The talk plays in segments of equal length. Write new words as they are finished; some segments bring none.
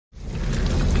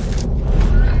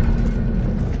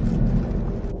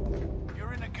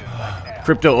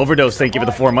Crypto Overdose, thank you for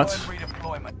the 4 months.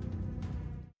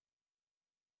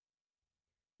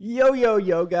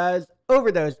 Yo, guys.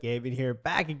 Overdose Gaming here,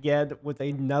 back again with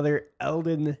another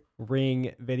Elden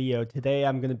Ring video. Today,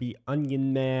 I'm going to be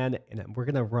Onion Man, and we're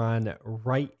going to run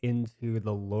right into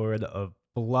the Lord of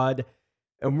Blood.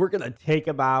 And we're going to take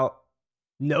him out.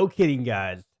 No kidding,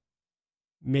 guys.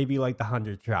 Maybe like the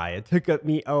 100th try. It took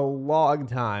me a long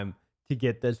time to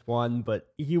get this one, but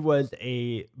he was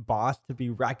a boss to be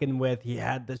reckoned with. He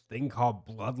had this thing called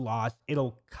blood loss.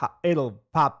 It'll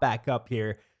pop back up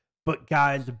here. But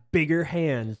guys, Bigger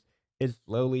Hands is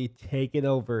slowly taking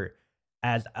over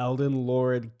as Elden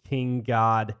Lord King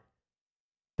God,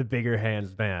 the Bigger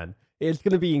Hands man. It's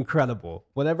going to be incredible.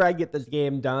 Whenever I get this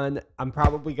game done, I'm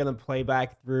probably going to play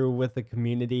back through with the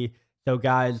community. So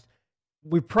guys,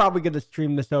 we're probably going to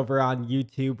stream this over on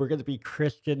YouTube. We're going to be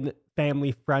Christian,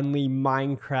 family-friendly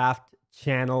Minecraft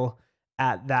channel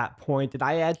at that point. And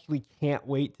I actually can't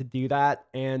wait to do that.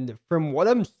 And from what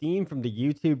I'm seeing from the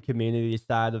YouTube community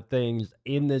side of things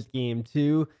in this game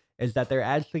too, is that they're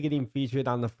actually getting featured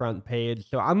on the front page.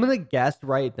 So I'm going to guess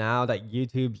right now that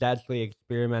YouTube's actually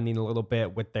experimenting a little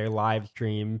bit with their live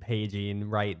stream paging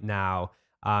right now.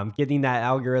 Getting that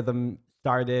algorithm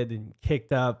started and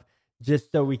kicked up,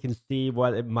 just so we can see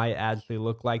what it might actually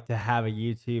look like to have a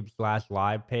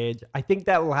YouTube/live page. I think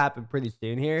that will happen pretty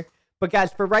soon here. But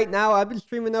guys, for right now, I've been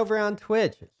streaming over on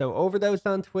Twitch. So Overdose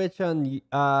on Twitch on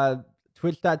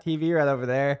twitch.tv right over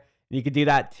there. You can do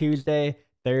that Tuesday,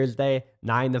 Thursday,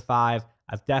 9 to 5.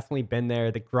 I've definitely been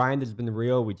there. The grind has been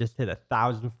real. We just hit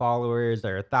 1,000 followers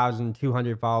or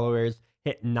 1,200 followers,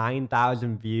 hit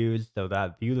 9,000 views. So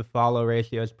that view to follow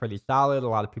ratio is pretty solid. A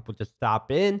lot of people just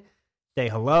stop in, say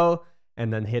hello,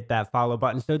 and then hit that follow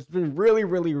button. So it's been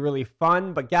really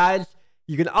fun. But guys,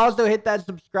 you can also hit that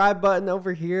subscribe button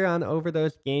over here on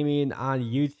Overdose Gaming on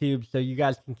YouTube so you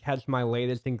guys can catch my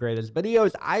latest and greatest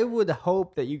videos. I would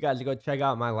hope that you guys go check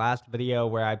out my last video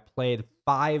where I played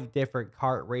 5 different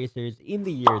kart racers in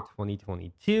the year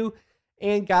 2022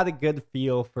 and got a good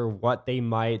feel for what they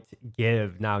might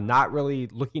give. Now, not really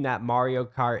looking at Mario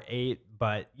Kart 8,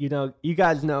 but you know, you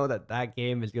guys know that that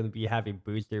game is going to be having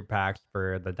booster packs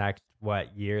for the next,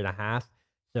 year and a half.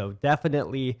 So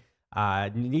definitely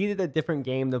needed a different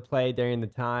game to play during the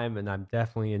time, and I'm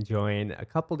definitely enjoying a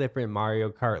couple different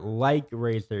Mario Kart-like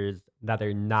racers that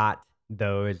are not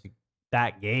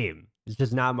that game. It's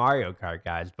just not Mario Kart,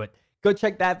 guys. But go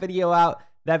check that video out.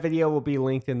 That video will be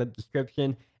linked in the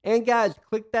description. And guys,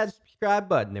 click that subscribe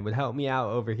button. It would help me out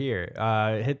over here.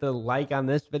 Hit the like on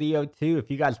this video too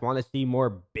if you guys want to see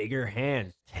more Bigger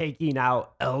Hands taking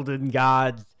out Elden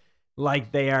gods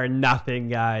like they are nothing,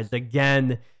 guys.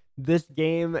 Again, this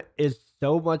game is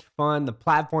so much fun. The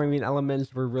platforming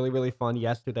elements were really fun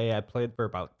yesterday. I played for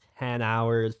about 10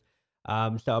 hours.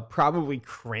 So I'll probably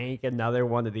crank another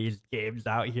one of these games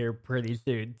out here pretty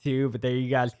soon too. But there you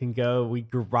guys can go. We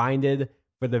grinded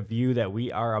for the view that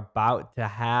we are about to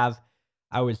have.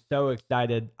 I was so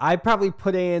excited. I probably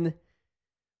put in,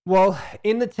 well,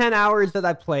 in the 10 hours that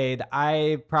I played,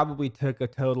 I probably took a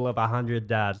total of 100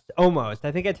 deaths. Almost.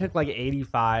 I think I took like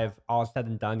 85 all said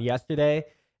and done yesterday.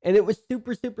 And it was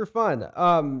super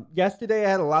fun. Yesterday, I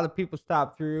had a lot of people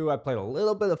stop through. I played a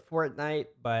little bit of Fortnite.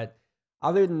 But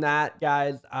other than that,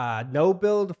 guys, no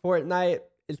build Fortnite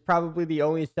is probably the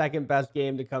only second best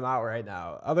game to come out right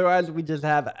now. Otherwise, we just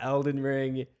have Elden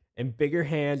Ring and Bigger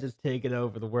Hands is taking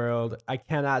over the world. I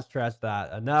cannot stress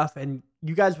that enough. And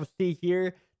you guys will see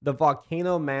here, the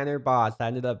Volcano Manor Boss I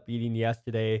ended up beating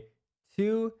yesterday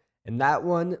too. And that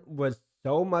one was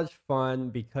so much fun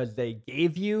because they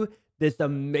gave you this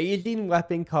amazing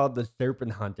weapon called the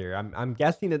Serpent Hunter. I'm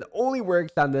guessing it only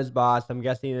works on this boss. I'm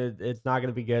guessing it's not going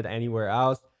to be good anywhere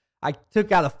else. I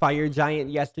took out a fire giant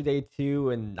yesterday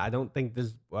too, and I don't think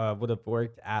this would have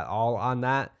worked at all on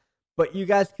that. But you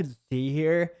guys can see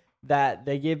here that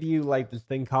they give you like this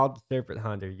thing called the Serpent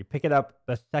Hunter. You pick it up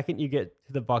the second you get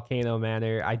to the Volcano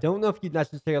Manor. I don't know if you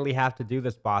necessarily have to do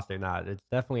this boss or not. It's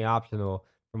definitely optional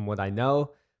from what I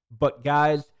know. But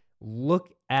guys,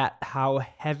 look at how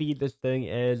heavy this thing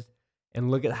is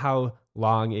and look at how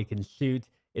long it can shoot.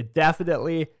 It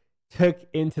definitely took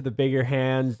into the Bigger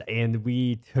Hands, and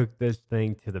we took this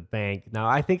thing to the bank. Now,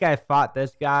 I think I fought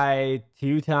this guy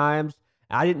 2 times.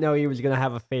 I didn't know he was going to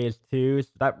have a phase 2, so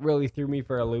that really threw me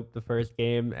for a loop the first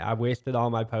game. I wasted all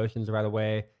my potions right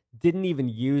away. Didn't even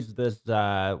use this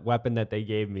weapon that they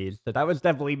gave me, so that was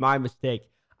definitely my mistake.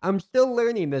 I'm still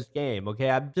learning this game, okay?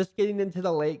 I'm just getting into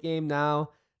the late game now.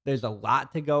 There's a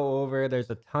lot to go over. There's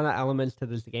a ton of elements to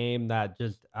this game that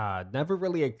just never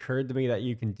really occurred to me that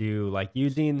you can do, like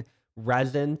using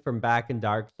resin from back in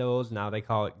Dark Souls. Now they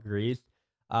call it grease.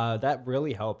 That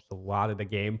really helps a lot of the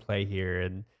gameplay here.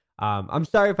 And I'm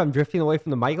sorry if I'm drifting away from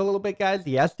the mic a little bit, guys.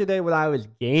 Yesterday when I was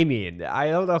gaming, I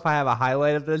don't know if I have a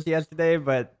highlight of this yesterday,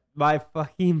 but my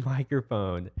fucking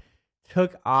microphone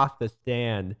took off the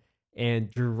stand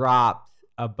and dropped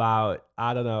about,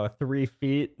 I don't know, 3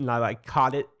 feet, and I like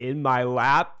caught it in my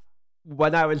lap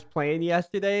when I was playing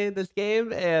yesterday this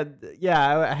game. And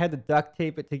yeah, I had to duct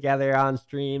tape it together on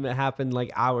stream. It happened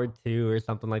like hour 2 or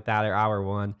something like that, or hour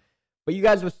 1. But you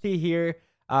guys will see here,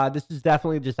 this is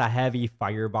definitely just a heavy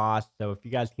fire boss. So if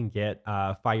you guys can get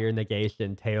fire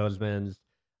negation, talismans,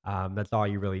 that's all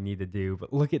you really need to do.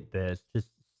 But look at this, just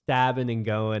stabbing and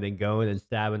going and going and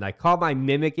stabbing. I caught my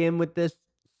mimic in with this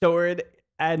sword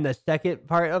and the second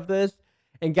part of this.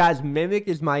 And guys, mimic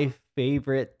is my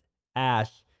favorite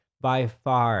Ash by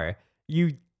far.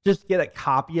 You just get a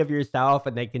copy of yourself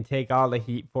and they can take all the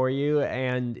heat for you.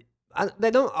 And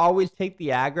they don't always take the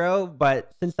aggro,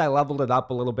 but since I leveled it up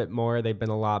a little bit more, they've been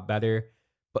a lot better.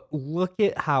 But look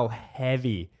at how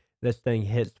heavy this thing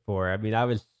hits for. I mean, I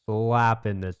was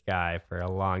slapping this guy for a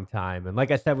long time. And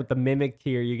like I said, with the mimic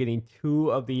tier, you're getting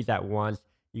 2 of these at once.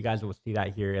 You guys will see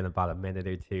that here in about a minute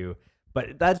or 2.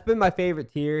 But that's been my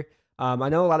favorite tier. I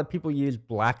know a lot of people use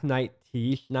Black Knight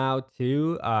Tish now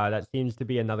too. That seems to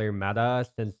be another meta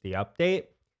since the update.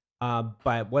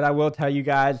 But what I will tell you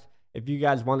guys, if you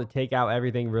guys want to take out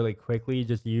everything really quickly,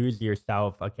 just use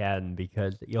yourself again,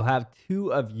 because you'll have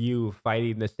 2 of you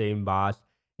fighting the same boss,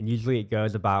 and usually it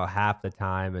goes about half the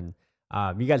time. And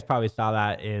you guys probably saw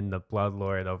that in the Blood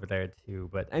Lord over there too.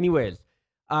 But anyways,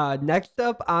 next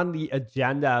up on the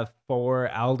agenda for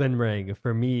Elden Ring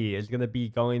for me is going to be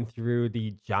going through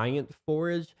the Giant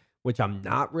Forge, which I'm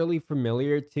not really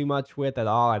familiar too much with at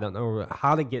all. I don't know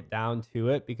how to get down to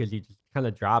it because you just kind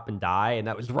of drop and die. And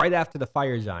that was right after the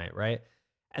Fire Giant, right?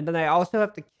 And then I also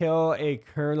have to kill a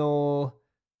Colonel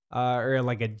or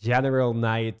like a General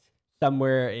Knight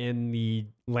somewhere in the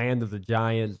Land of the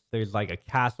Giants. There's like a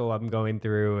castle I'm going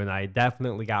through, and I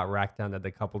definitely got wrecked on it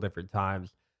a couple different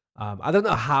times. I don't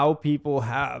know how people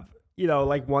have,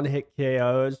 like one-hit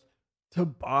KOs to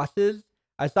bosses.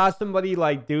 I saw somebody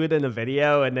like do it in a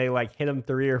video and they like hit him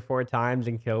 3 or 4 times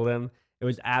and killed him. It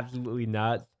was absolutely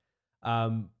nuts.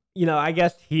 I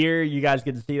guess here you guys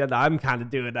can see that I'm kind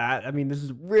of doing that. I mean, this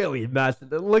is really messing.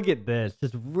 Look at this,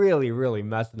 just really, really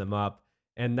messing them up.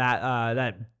 And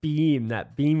that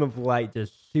beam of light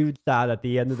just shoots out at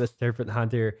the end of the Serpent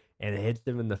Hunter and hits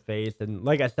him in the face. And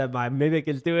like I said, my mimic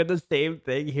is doing the same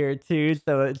thing here too.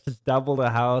 So it's just double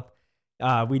the health.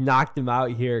 We knocked him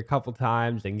out here a couple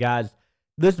times, and guys,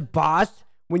 this boss,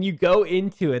 when you go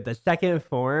into it, the second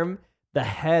form, the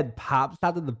head pops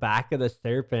out of the back of the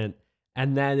serpent,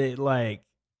 and then it like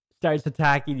starts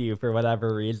attacking you for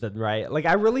whatever reason, right? Like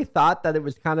I really thought that it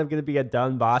was kind of going to be a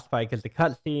done boss fight because the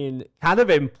cutscene kind of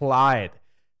implied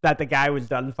that the guy was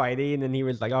done fighting, and he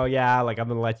was like, oh yeah, like I'm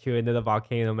going to let you into the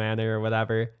Volcano Manor or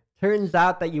whatever. Turns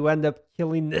out that you end up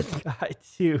killing this guy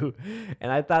too,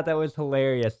 and I thought that was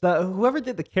hilarious. Whoever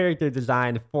did the character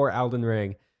design for Elden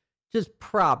Ring, just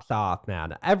props off,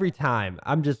 man. Every time,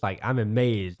 I'm just like, I'm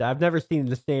amazed. I've never seen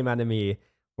the same enemy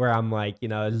where I'm like,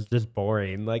 it's just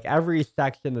boring. Like every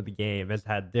section of the game has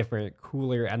had different,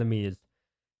 cooler enemies.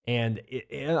 And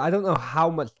I don't know how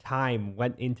much time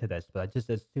went into this, but I just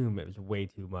assume it was way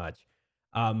too much.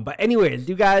 But anyways,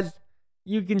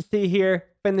 you can see here,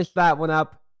 finish that one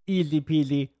up. Easy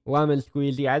peasy, lemon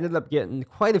squeezy. I ended up getting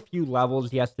quite a few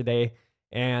levels yesterday.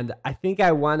 And I think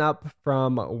I went up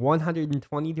from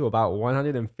 120 to about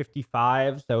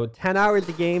 155. So 10 hours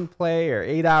of gameplay or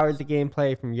 8 hours of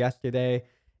gameplay from yesterday.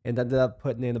 And ended up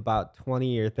putting in about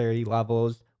 20 or 30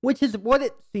 levels, which is what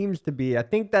it seems to be. I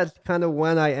think that's kind of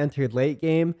when I entered late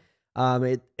game.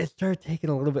 It started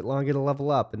taking a little bit longer to level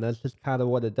up, and that's just kind of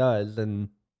what it does. And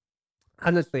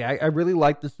honestly, I really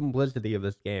like the simplicity of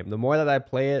this game. The more that I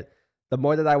play it, the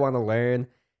more that I want to learn.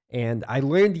 And I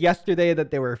learned yesterday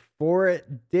that there were 4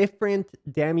 different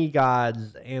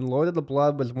demigods, and Lord of the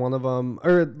Blood was one of them,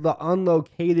 or the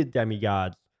unlocated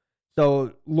demigods.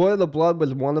 So Lord of the Blood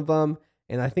was one of them,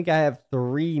 and I think I have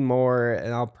 3 more,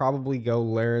 and I'll probably go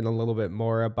learn a little bit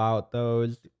more about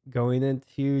those going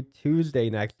into Tuesday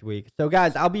next week. So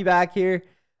guys, I'll be back here.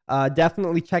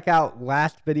 Definitely check out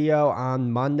last video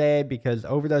on Monday, because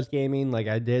Overdose Gaming, like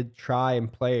I did try and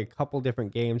play a couple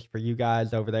different games for you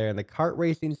guys over there in the kart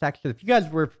racing section. If you guys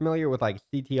were familiar with like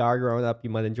CTR growing up, you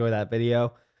might enjoy that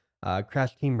video.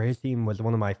 Crash Team Racing was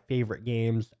one of my favorite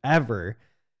games ever.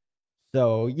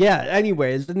 So yeah,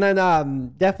 anyways, and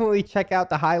then definitely check out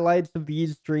the highlights of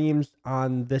these streams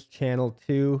on this channel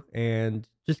too, and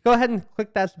just go ahead and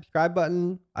click that subscribe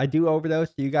button. I do Overdose,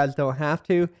 so you guys don't have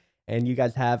to. And you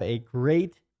guys have a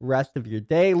great rest of your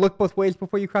day. Look both ways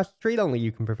before you cross the street. Only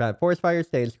you can prevent forest fires.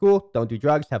 Stay in school. Don't do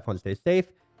drugs. Have fun. Stay safe.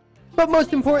 But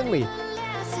most importantly,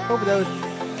 overdose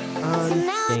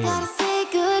on games.